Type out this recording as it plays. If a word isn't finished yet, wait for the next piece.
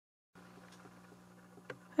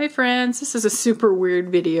Hi friends, this is a super weird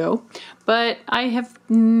video, but I have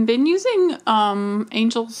been using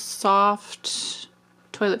Angel Soft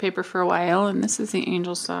toilet paper for a while, and this is the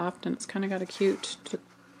Angel Soft, and it's kind of got a cute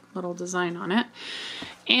little design on it.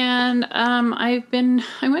 And I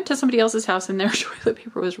went to somebody else's house and their toilet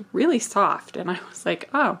paper was really soft, and I was like,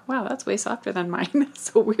 oh wow, that's way softer than mine.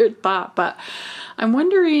 It's a weird thought, but I'm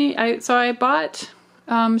wondering, so I bought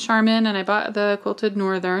Charmin and I bought the Quilted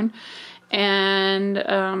Northern, and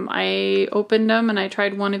I opened them and I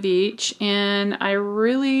tried one of each, and I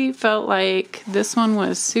really felt like this one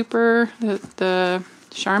was super, the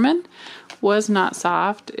Charmin was not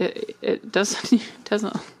soft. It doesn't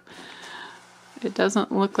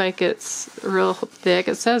look like it's real thick.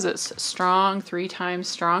 It says it's strong, 3 times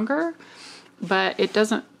stronger, but it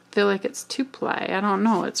doesn't feel like it's 2-ply. I don't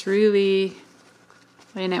know. It's really,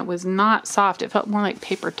 and it was not soft. It felt more like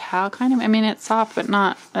paper towel kind of. I mean, it's soft, but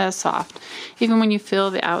not as soft. Even when you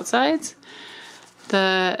feel the outsides.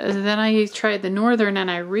 Then I tried the Northern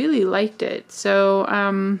and I really liked it. So,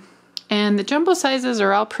 and the jumbo sizes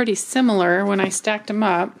are all pretty similar when I stacked them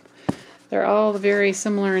up. They're all very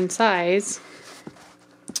similar in size.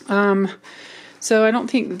 So I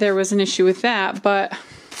don't think there was an issue with that, but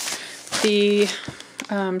the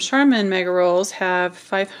Charmin Mega Rolls have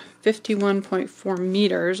 51.4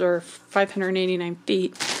 meters or 589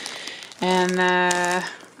 feet, and the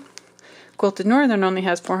Quilted Northern only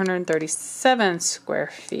has 437 square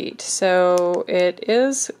feet, so it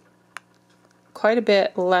is quite a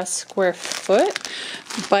bit less square foot,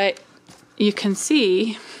 but you can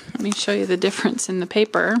see, let me show you the difference in the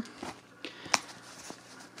paper.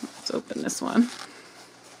 Let's open this one.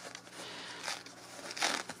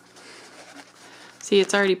 See,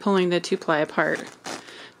 it's already pulling the 2-ply apart.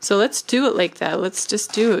 So let's do it like that. Let's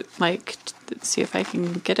just do it like, let's see if I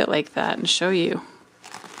can get it like that and show you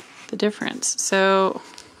the difference. So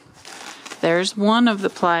there's one of the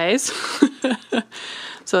plies.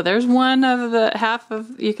 So there's one of the half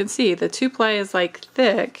of, you can see the 2-ply is like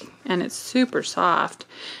thick and it's super soft.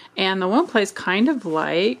 And the 1-ply is kind of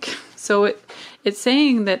like, so it's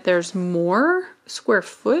saying that there's more square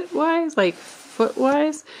foot wise, like foot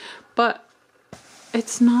wise, but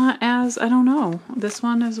it's not as, I don't know. This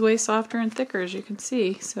one is way softer and thicker, as you can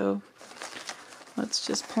see. So let's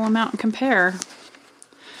just pull them out and compare.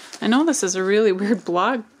 I know this is a really weird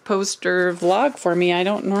blog post or vlog for me. I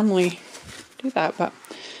don't normally do that, but.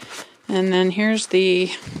 And then here's the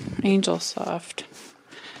Angel Soft.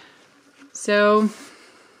 So,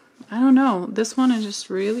 I don't know. This one is just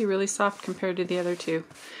really, really soft compared to the other two.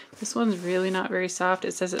 This one's really not very soft.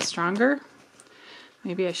 It says it's stronger.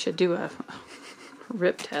 Maybe I should do a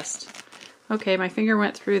rip test. Okay, my finger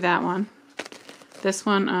went through that one. This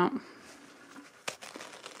one, oh,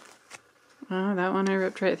 that one I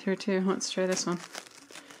ripped right through too. Let's try this one.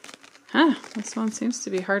 Huh, this one seems to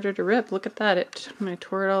be harder to rip. Look at that. I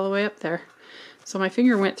tore it all the way up there. So my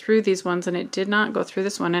finger went through these ones and it did not go through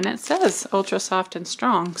this one. And it says ultra soft and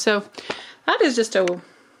strong. So that is just a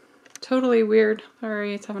totally weird,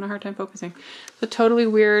 sorry, it's having a hard time focusing. It's a totally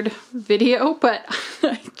weird video, but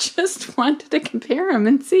I just wanted to compare them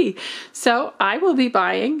and see. So I will be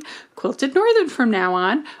buying Quilted Northern from now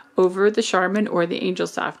on over the Charmin or the Angel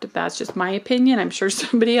Soft. That's just my opinion. I'm sure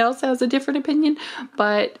somebody else has a different opinion,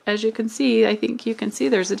 but as you can see, I think you can see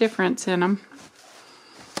there's a difference in them.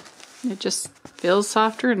 It just feels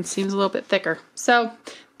softer and seems a little bit thicker. So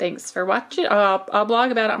thanks for watching. I'll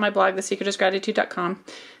blog about it on my blog, thesecretisgratitude.com.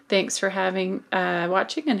 Thanks for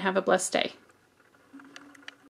watching, and have a blessed day.